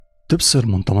Többször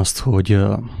mondtam azt, hogy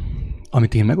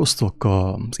amit én megosztok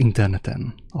az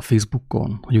interneten, a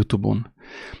Facebookon, a YouTube-on,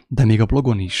 de még a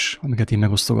blogon is, amiket én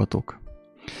megosztogatok,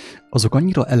 azok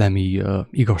annyira elemi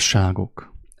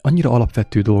igazságok, annyira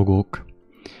alapvető dolgok,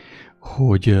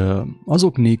 hogy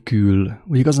azok nélkül,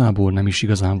 hogy igazából nem is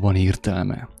igazán van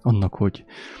értelme annak, hogy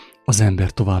az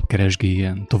ember tovább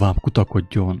keresgéljen, tovább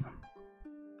kutakodjon.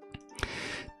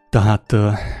 Tehát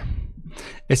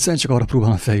egyszerűen csak arra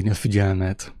próbálom felhívni a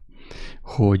figyelmet,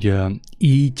 hogy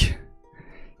így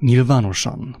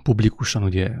nyilvánosan, publikusan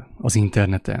ugye az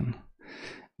interneten,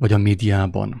 vagy a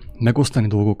médiában megosztani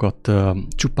dolgokat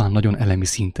csupán nagyon elemi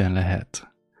szinten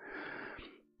lehet.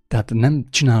 Tehát nem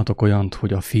csinálhatok olyant,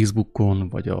 hogy a Facebookon,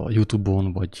 vagy a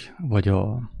YouTube-on, vagy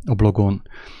a blogon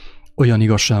olyan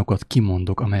igazságokat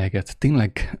kimondok, amelyeket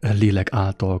tényleg lélek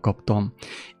által kaptam,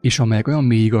 és amelyek olyan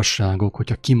mély igazságok,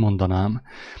 hogyha kimondanám,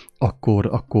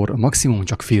 akkor maximum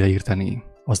csak félreérteni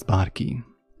azt bárki.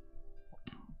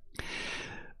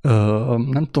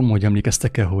 Nem tudom, hogy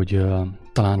emlékeztek-e, hogy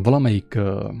talán valamelyik,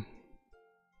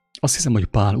 azt hiszem, hogy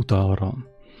Pál utal arra,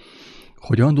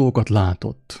 hogy olyan dolgokat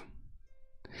látott,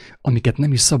 amiket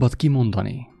nem is szabad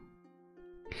kimondani.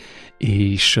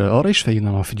 És arra is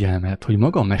felhívnám a figyelmet, hogy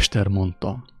maga a mester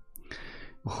mondta,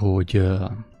 hogy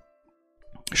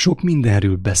sok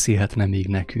mindenről beszélhetne még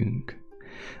nekünk,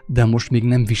 de most még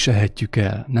nem viselhetjük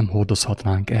el, nem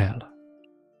hordozhatnánk el.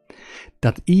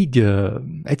 Tehát így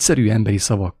egyszerű emberi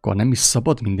szavakkal nem is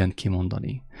szabad mindent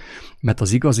kimondani, mert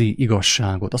az igazi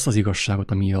igazságot, azt az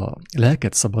igazságot, ami a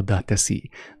lelket szabaddá teszi,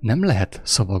 nem lehet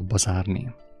szavakba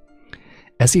zárni.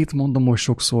 Ezért mondom most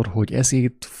sokszor, hogy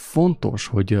ezért fontos,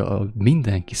 hogy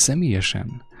mindenki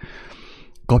személyesen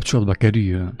kapcsolatba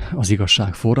kerüljön az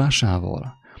igazság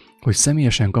forrásával, hogy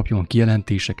személyesen kapjon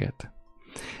kijelentéseket.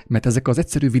 Mert ezek az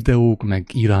egyszerű videók, meg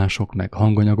írások, meg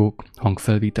hanganyagok,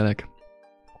 hangfelvételek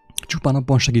csupán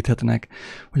abban segíthetnek,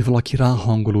 hogy valaki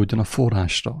ráhangolódjon a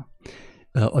forrásra,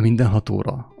 a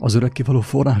mindenhatóra, az örökkévaló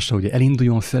forrásra, hogy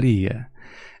elinduljon feléje.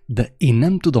 De én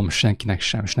nem tudom senkinek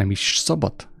sem, és nem is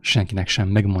szabad senkinek sem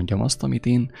megmondjam azt, amit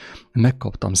én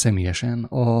megkaptam személyesen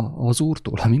az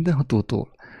Úrtól, a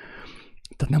mindenhatótól.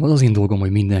 Tehát nem az én dolgom,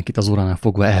 hogy mindenkit az óránál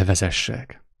fogva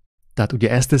elvezessek. Tehát ugye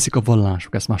ezt teszik a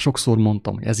vallások, ezt már sokszor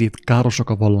mondtam, hogy ezért károsak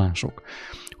a vallások,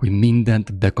 hogy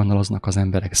mindent bekanalaznak az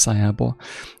emberek szájába,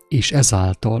 és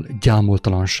ezáltal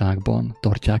gyámoltalanságban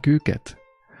tartják őket.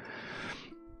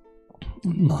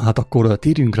 Na hát akkor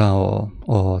térjünk rá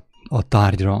a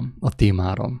tárgyra, a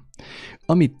témára,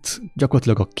 amit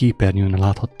gyakorlatilag a képernyőn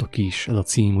láthattok is, ez a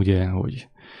cím ugye, hogy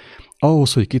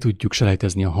ahhoz, hogy ki tudjuk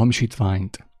selejtezni a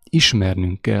hamisítványt,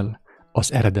 ismernünk kell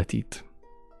az eredetit.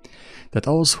 Tehát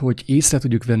ahhoz, hogy észre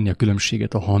tudjuk venni a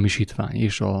különbséget a hamisítvány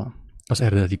és az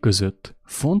eredeti között,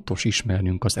 fontos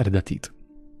ismernünk az eredetit.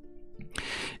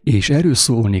 És erről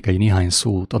szólnék egy néhány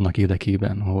szót annak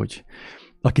érdekében, hogy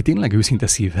aki tényleg őszinte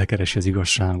szívvel keresi az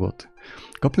igazságot,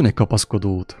 kapjon egy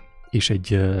kapaszkodót és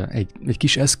egy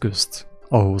kis eszközt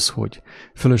ahhoz, hogy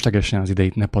fölöslegesen az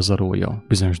idejét ne pazarolja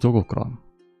bizonyos dolgokra.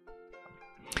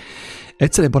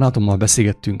 Egyszer egy barátommal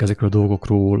beszélgettünk ezekről a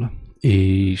dolgokról,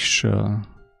 és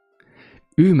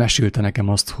ő mesélte nekem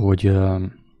azt, hogy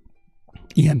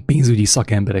ilyen pénzügyi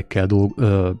szakemberekkel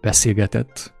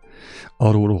beszélgetett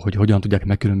arról, hogy hogyan tudják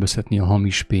megkülönböztetni a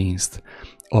hamis pénzt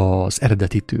az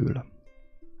eredetitől.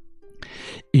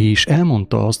 És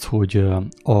elmondta azt, hogy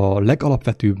a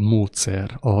legalapvetőbb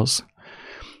módszer az,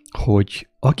 hogy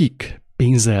akik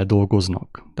pénzzel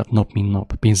dolgoznak, tehát nap mint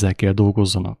nap pénzzel kell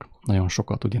dolgozzanak, nagyon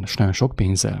sokat, ugyanis nagyon sok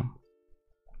pénzzel,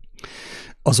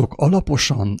 azok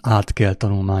alaposan át kell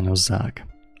tanulmányozzák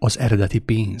az eredeti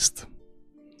pénzt.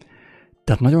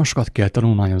 Tehát nagyon sokat kell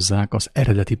tanulmányozzák az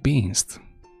eredeti pénzt.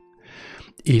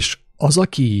 És az,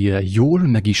 aki jól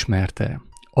megismerte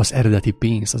az eredeti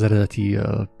pénzt, az eredeti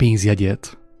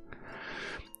pénzjegyet,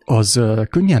 az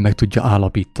könnyen meg tudja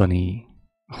állapítani,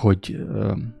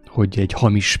 hogy egy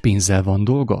hamis pénzzel van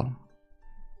dolga.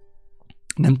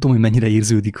 Nem tudom, hogy mennyire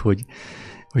érződik, hogy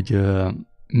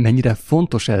mennyire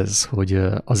fontos ez, hogy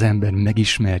az ember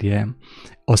megismerje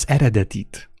az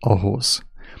eredetit ahhoz,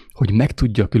 hogy meg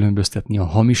tudja különböztetni a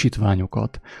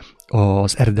hamisítványokat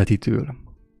az eredetitől.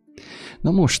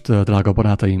 Na most, drága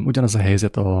barátaim, ugyanaz a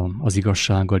helyzet az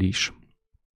igazsággal is.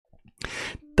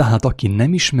 Tehát aki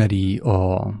nem ismeri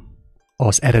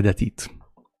az eredetit,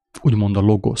 úgymond a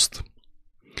logoszt,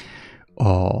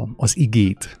 az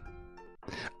igét,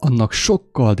 annak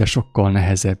sokkal, de sokkal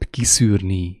nehezebb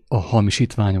kiszűrni a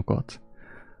hamisítványokat,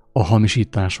 a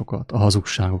hamisításokat, a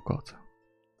hazugságokat.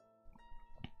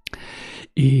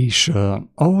 És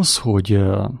ahhoz, hogy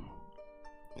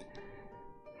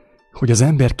az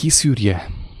ember kiszűrje,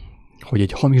 hogy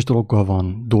egy hamis dologgal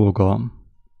van dolga,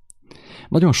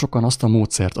 nagyon sokan azt a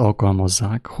módszert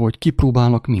alkalmazzák, hogy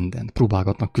kipróbálnak mindent,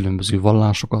 próbálgatnak különböző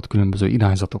vallásokat, különböző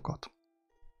irányzatokat,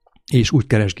 és úgy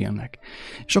keresgélnek.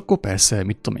 És akkor persze,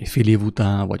 mit tudom, egy fél év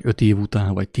után, vagy 5 év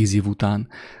után, vagy 10 év után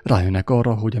rájönnek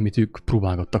arra, hogy amit ők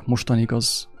próbálgattak mostanig,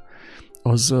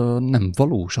 az nem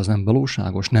valós, az nem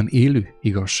valóságos, nem élő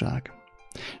igazság.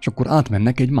 És akkor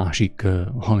átmennek egy másik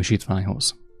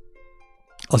hamisítványhoz.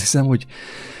 Azt hiszem,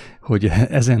 hogy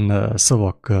ezen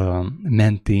szavak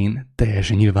mentén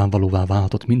teljesen nyilvánvalóvá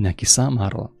válhatott mindenki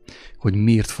számára, hogy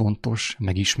miért fontos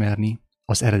megismerni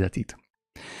az eredetit.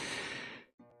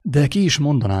 De ki is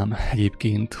mondanám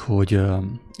egyébként, hogy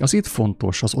azért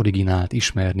fontos az originált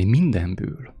ismerni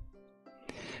mindenből,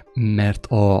 mert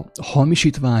a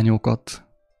hamisítványokat,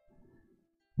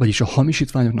 vagyis a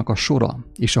hamisítványoknak a sora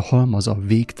és a halmaza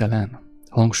végtelen,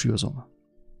 hangsúlyozom.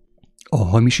 A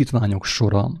hamisítványok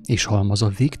sora és halmaza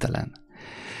végtelen.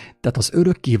 Tehát az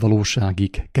örökké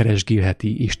valóságig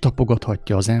keresgélheti és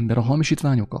tapogathatja az ember a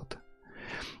hamisítványokat.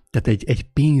 Tehát egy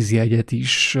pénzjegyet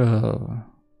is,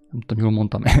 nem tudom, jól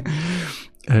mondtam,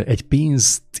 egy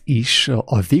pénzt is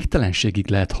a végtelenségig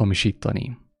lehet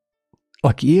hamisítani.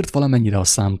 Aki ért valamennyire a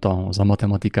számtanhoz, a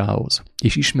matematikához,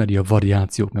 és ismeri a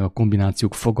variációk meg a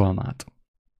kombinációk fogalmát,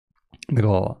 meg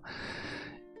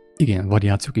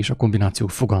variációk és a kombinációk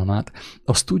fogalmát,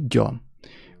 az tudja,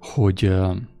 hogy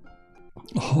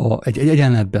ha egy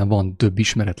egyenletben van több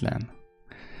ismeretlen,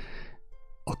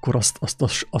 akkor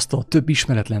azt a több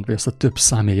ismeretlent, vagy azt a több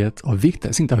számjegyet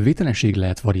szinte a végtelenség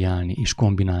lehet variálni és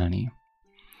kombinálni.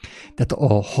 Tehát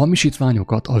a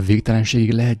hamisítványokat a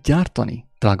végtelenségig lehet gyártani,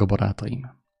 drága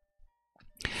barátaim.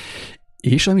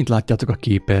 És amint látjátok a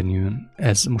képernyőn,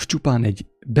 ez most csupán egy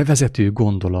bevezető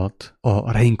gondolat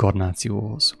a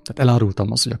reinkarnációhoz. Tehát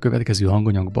elárultam azt, hogy a következő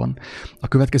hanganyagban, a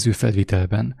következő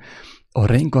felvételben a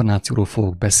reinkarnációról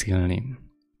fogok beszélni.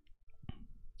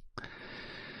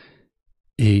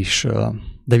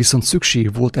 De viszont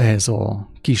szükség volt ehhez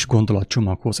a kis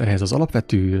gondolatcsomaghoz, ehhez az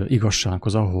alapvető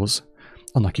igazsághoz ahhoz,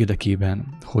 annak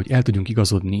érdekében, hogy el tudjunk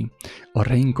igazodni a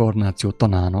reinkarnáció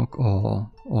tanának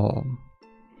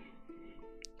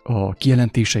a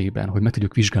kijelentéseiben, hogy meg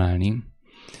tudjuk vizsgálni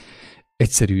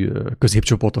egyszerű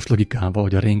középcsoportos logikával,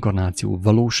 hogy a reinkarnáció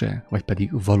valós-e, vagy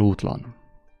pedig valótlan.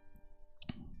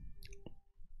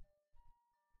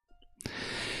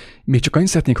 Még csak annyit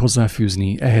szeretnék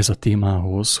hozzáfűzni ehhez a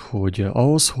témához, hogy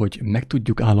ahhoz, hogy meg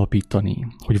tudjuk állapítani,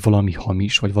 hogy valami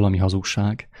hamis, vagy valami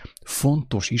hazugság,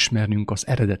 fontos ismernünk az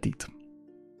eredetit.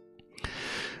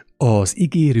 Az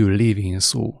igéről lévén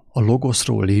szó, a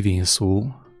logoszról lévén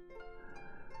szó,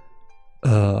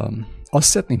 azt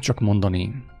szeretném csak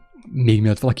mondani, még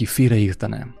mielőtt valaki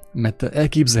félreértene, mert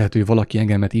elképzelhető, hogy valaki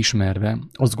engemet ismerve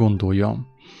azt gondolja,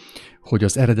 hogy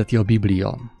az eredeti a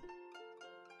Biblia,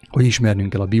 hogy ismernünk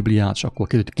kell a Bibliát, és akkor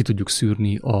ki tudjuk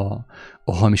szűrni a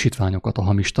hamisítványokat, a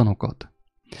hamis tanokat.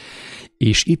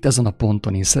 És itt ezen a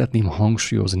ponton én szeretném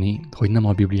hangsúlyozni, hogy nem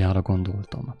a Bibliára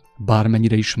gondoltam.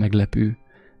 Bármennyire is meglepő,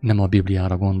 nem a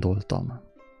Bibliára gondoltam.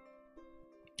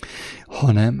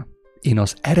 Hanem én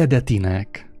az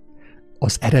eredetinek,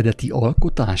 az eredeti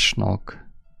alkotásnak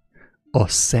a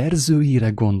szerzőjére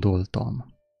gondoltam.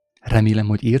 Remélem,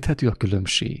 hogy érthető a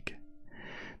különbség.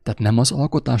 Tehát nem az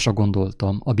alkotásra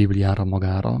gondoltam, a Bibliára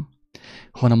magára,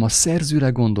 hanem a szerzőre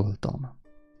gondoltam.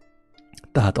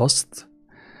 Tehát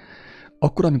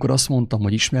akkor, amikor azt mondtam,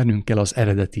 hogy ismernünk kell az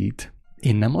eredetit,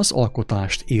 én nem az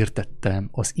alkotást értettem,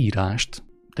 az írást,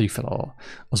 tegyük fel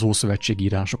az Ószövetség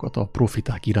írásokat, a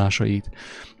profiták írásait,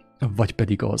 vagy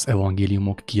pedig az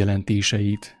evangéliumok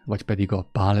kijelentéseit, vagy pedig a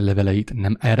Pál leveleit,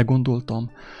 nem erre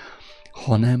gondoltam,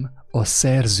 hanem a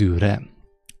szerzőre,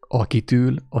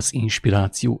 akitől az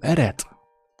inspiráció ered,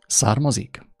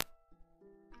 származik.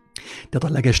 Tehát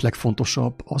a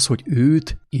legeslegfontosabb az, hogy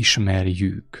őt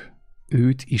ismerjük.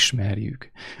 Őt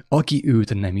ismerjük. Aki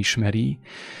őt nem ismeri,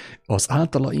 az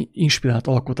általa inspirált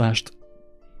alkotást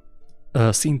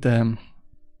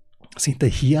szinte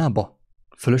hiába,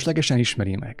 fölöslegesen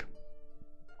ismeri meg.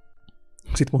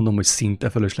 Azt mondom, hogy szinte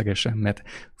fölöslegesen, mert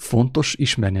fontos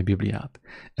ismerni a Bibliát.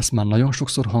 Ezt már nagyon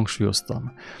sokszor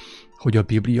hangsúlyoztam, hogy a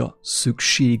Biblia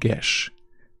szükséges,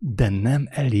 de nem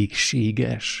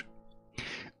elégséges.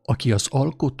 Aki az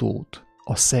alkotót,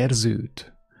 a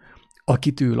szerzőt,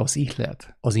 akitől az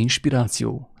ihlet, az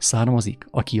inspiráció származik,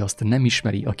 aki azt nem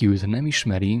ismeri, aki őt nem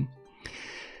ismeri,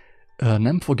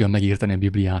 nem fogja megérteni a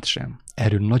Bibliát sem.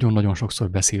 Erről nagyon-nagyon sokszor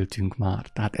beszéltünk már.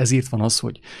 Tehát ezért van az,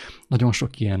 hogy nagyon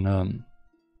sok ilyen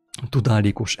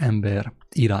tudálékos ember,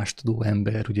 írástudó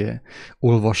ember, ugye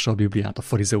olvassa a Bibliát, a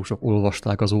farizeusok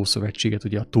olvasták az Ószövetséget,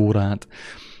 ugye a Tórát,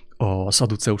 a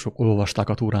szaduceusok olvasták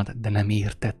a Tórát, de nem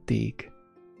értették.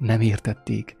 Nem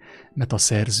értették, mert a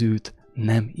szerzőt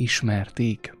nem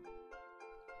ismerték.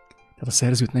 Tehát a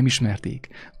szerzőt nem ismerték.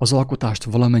 Az alkotást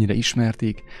valamennyire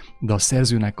ismerték, de a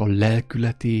szerzőnek a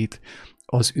lelkületét,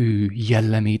 az ő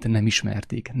jellemét nem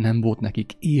ismerték. Nem volt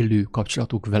nekik élő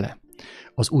kapcsolatuk vele,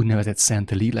 az úgynevezett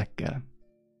szent lélekkel.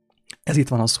 Ezért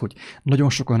van az, hogy nagyon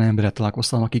sokan emberek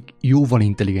találkoztam, akik jóval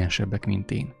intelligensebbek,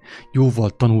 mint én, jóval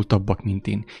tanultabbak, mint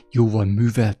én, jóval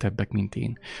műveltebbek, mint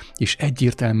én, és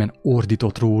egyértelműen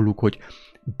ordított róluk, hogy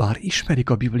bár ismerik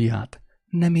a Bibliát,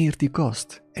 nem értik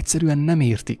azt, egyszerűen nem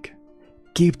értik.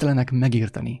 Képtelenek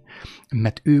megérteni,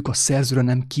 mert ők a szerzőre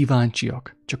nem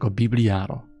kíváncsiak, csak a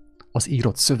Bibliára, az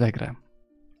írott szövegre,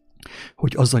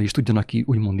 hogy azzal is tudjanak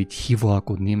úgymond így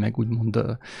hivalkodni, meg úgymond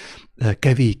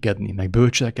kevékedni, meg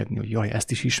bölcselkedni, hogy jaj,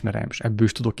 ezt is ismerem, és ebből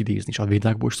is tudok idézni, és a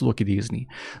Védákból is tudok idézni,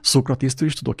 Szokratésztől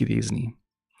is tudok idézni.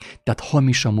 Tehát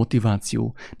hamis a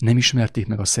motiváció, nem ismerték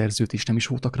meg a szerzőt, és nem is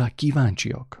voltak rá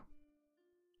kíváncsiak.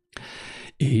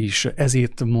 És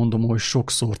ezért mondom, hogy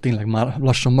sokszor tényleg már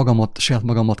lassan saját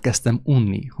magamat kezdtem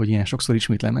unni, hogy ilyen sokszor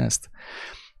ismétlem ezt,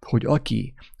 hogy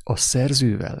aki a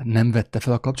szerzővel nem vette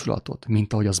fel a kapcsolatot,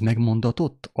 mint ahogy az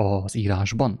megmondatott az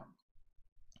írásban,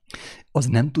 az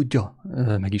nem tudja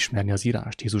megismerni az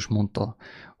írást. Jézus mondta,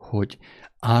 hogy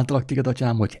áldalak téged,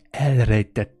 atyám, hogy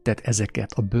elrejtetted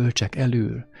ezeket a bölcsek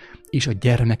elől, és a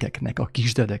gyermekeknek, a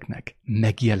kisdedeknek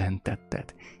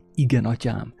megjelentetted. Igen,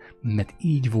 atyám, mert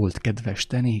így volt kedves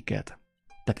te néked.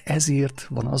 Tehát ezért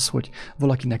van az, hogy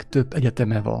valakinek több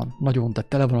egyeteme van, nagyon, tehát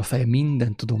tele van a feje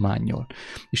minden tudománnyal,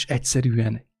 és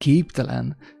egyszerűen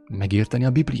képtelen megérteni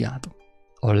a Bibliát.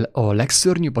 A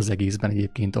legszörnyűbb az egészben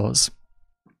egyébként az,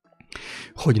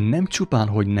 hogy nem csupán,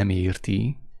 hogy nem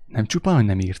érti,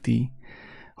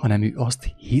 hanem ő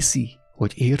azt hiszi,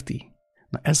 hogy érti.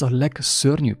 Na ez a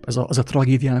legszörnyűbb, az a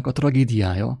tragédiának a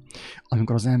tragédiája,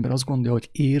 amikor az ember azt gondolja, hogy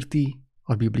érti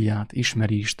a Bibliát,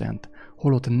 ismeri Istent,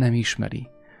 holott nem ismeri.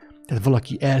 Tehát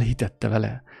valaki elhitette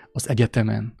vele az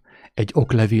egyetemen, egy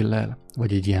oklevéllel,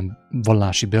 vagy egy ilyen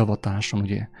vallási beavatáson,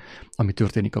 ugye, ami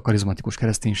történik a karizmatikus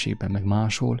kereszténységben, meg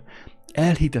máshol,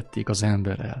 elhitették az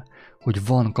emberrel, hogy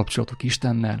van kapcsolatuk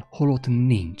Istennel, holott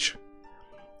nincs.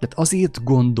 Tehát azért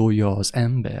gondolja az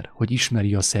ember, hogy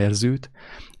ismeri a szerzőt,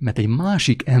 mert egy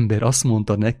másik ember azt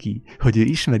mondta neki, hogy ő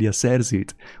ismeri a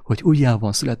szerzőt, hogy újjá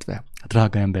van születve,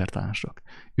 drága embertársak.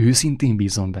 Őszintén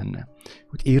bízom benne,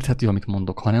 hogy érthető, amit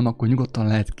mondok, ha nem, akkor nyugodtan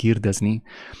lehet kérdezni,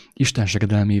 Isten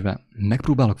segedelmével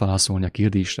megpróbálok válaszolni a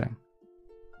kérdésre.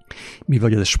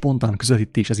 Mivel ez egy spontán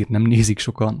közvetítés, ezért nem nézik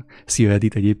sokan. Szia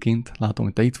Edith egyébként, látom,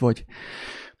 hogy te itt vagy.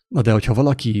 Na de hogyha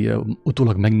valaki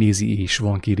utólag megnézi és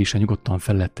van kérdése, nyugodtan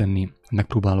fel lehet tenni,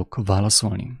 megpróbálok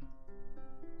válaszolni.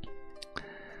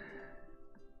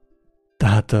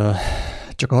 Tehát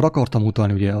csak arra akartam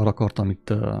utalni, ugye arra akartam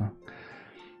itt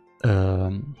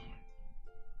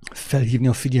felhívni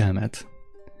a figyelmet,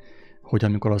 hogy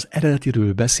amikor az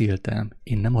eredetiről beszéltem,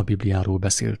 én nem a Bibliáról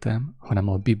beszéltem, hanem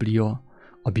a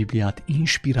Bibliát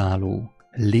inspiráló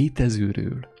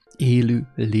létezőről, élő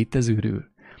létezőről,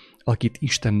 akit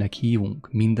Istennek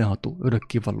hívunk, mindenható,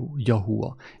 örökkévaló,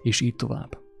 Jahua, és így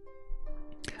tovább.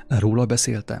 Róla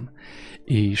beszéltem,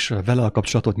 és vele a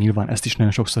kapcsolatot nyilván ezt is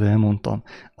nagyon sokszor elmondtam,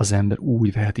 az ember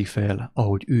úgy veheti fel,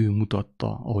 ahogy ő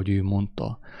mutatta, ahogy ő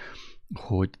mondta,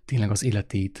 hogy tényleg az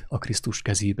életét a Krisztus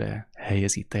kezébe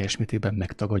helyezi, teljes mértékben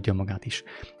megtagadja magát is,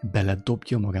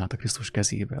 beledobja magát a Krisztus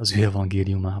kezébe, az ő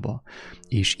evangéliumába,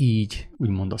 és így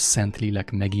úgymond a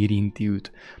Szentlélek megérinti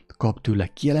őt, kap tőle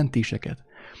kijelentéseket,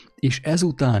 és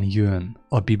ezután jön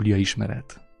a Biblia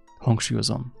ismeret.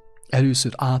 Hangsúlyozom,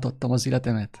 először átadtam az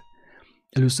életemet,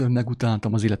 először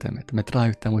megutáltam az életemet, mert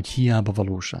rájöttem, hogy hiába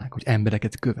valóság, hogy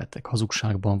embereket követek,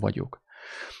 hazugságban vagyok.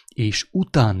 És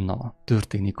utána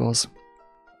történik az,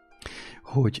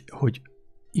 hogy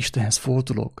Istenhez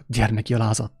fordulok gyermeki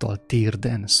alázattal,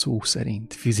 térden, szó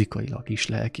szerint, fizikailag és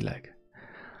lelkileg.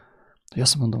 Hogy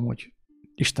azt mondom, hogy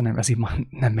Istenem, ez így már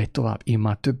nem megy tovább, én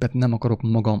már többet nem akarok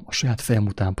magam a saját fejem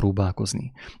után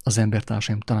próbálkozni, az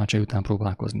embertársaim tanácsai után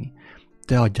próbálkozni.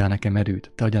 Te adjál nekem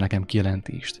erőt, te adjál nekem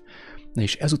kijelentést. Na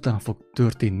és ezután fog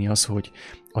történni az, hogy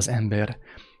az ember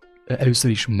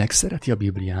először is megszereti a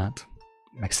Bibliát,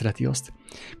 megszereti azt,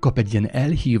 kap egy ilyen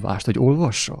elhívást, hogy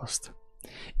olvassa azt,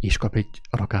 és kap egy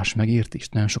rakás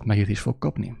megértést, nagyon sok megértést fog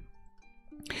kapni.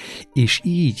 És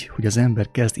így, hogy az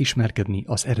ember kezd ismerkedni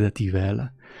az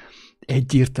eredetivel,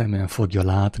 egyértelműen fogja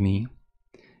látni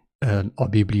a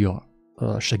Biblia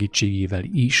segítségével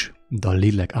is, de a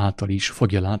lélek által is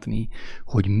fogja látni,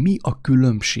 hogy mi a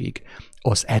különbség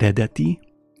az eredeti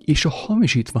és a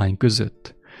hamisítvány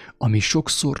között. ami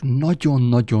sokszor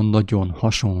nagyon-nagyon-nagyon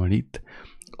hasonlít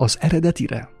az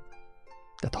eredetire.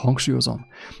 Tehát hangsúlyozom,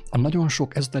 a nagyon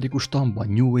sok ezoterikus tanban,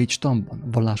 New Age tanban,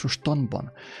 vallásos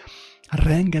tanban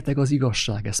rengeteg az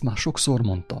igazság, ezt már sokszor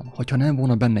mondtam. Hogyha nem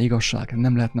volna benne igazság,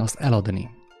 nem lehetne azt eladni.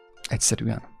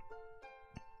 Egyszerűen.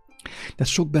 Tehát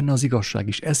sok benne az igazság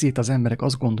is, ezért az emberek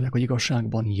azt gondolják, hogy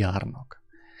igazságban járnak.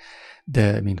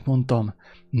 De, mint mondtam,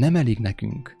 nem elég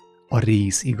nekünk a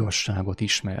rész igazságot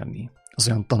ismerni, az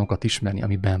olyan tanokat ismerni,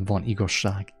 amiben van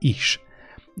igazság is.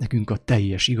 Nekünk a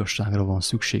teljes igazságra van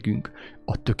szükségünk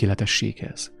a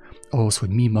tökéletességhez, ahhoz, hogy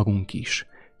mi magunk is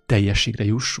teljességre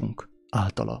jussunk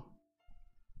általa.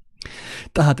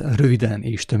 Tehát röviden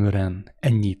és tömören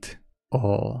ennyit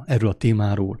erről a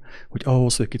témáról, hogy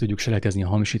ahhoz, hogy ki tudjuk selejtezni a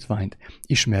hamisítványt,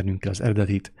 ismernünk kell az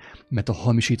eredetit, mert a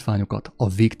hamisítványokat a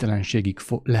végtelenségig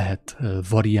lehet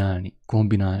variálni,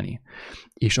 kombinálni,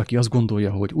 és aki azt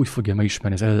gondolja, hogy úgy fogja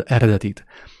megismerni az eredetit,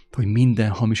 hogy minden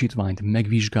hamisítványt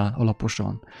megvizsgál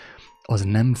alaposan, az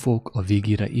nem fog a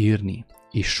végére érni,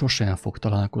 és sosem fog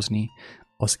találkozni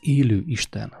az élő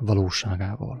Isten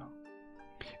valóságával.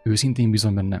 Őszintén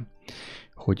bízom benne,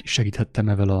 hogy segíthettem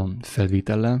ezzel a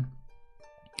felvétellel,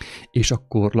 és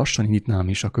akkor lassan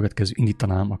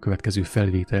indítanám a következő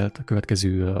felvételt, a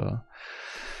következő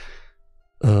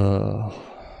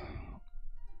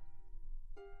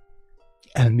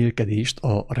elmélkedést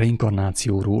a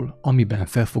reinkarnációról, amiben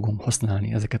fel fogom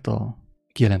használni ezeket a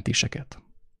kijelentéseket.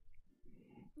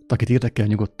 Akit érdekel,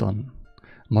 nyugodtan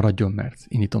maradjon, mert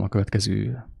indítom a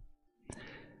következő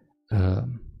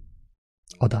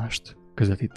adást, közvetítést.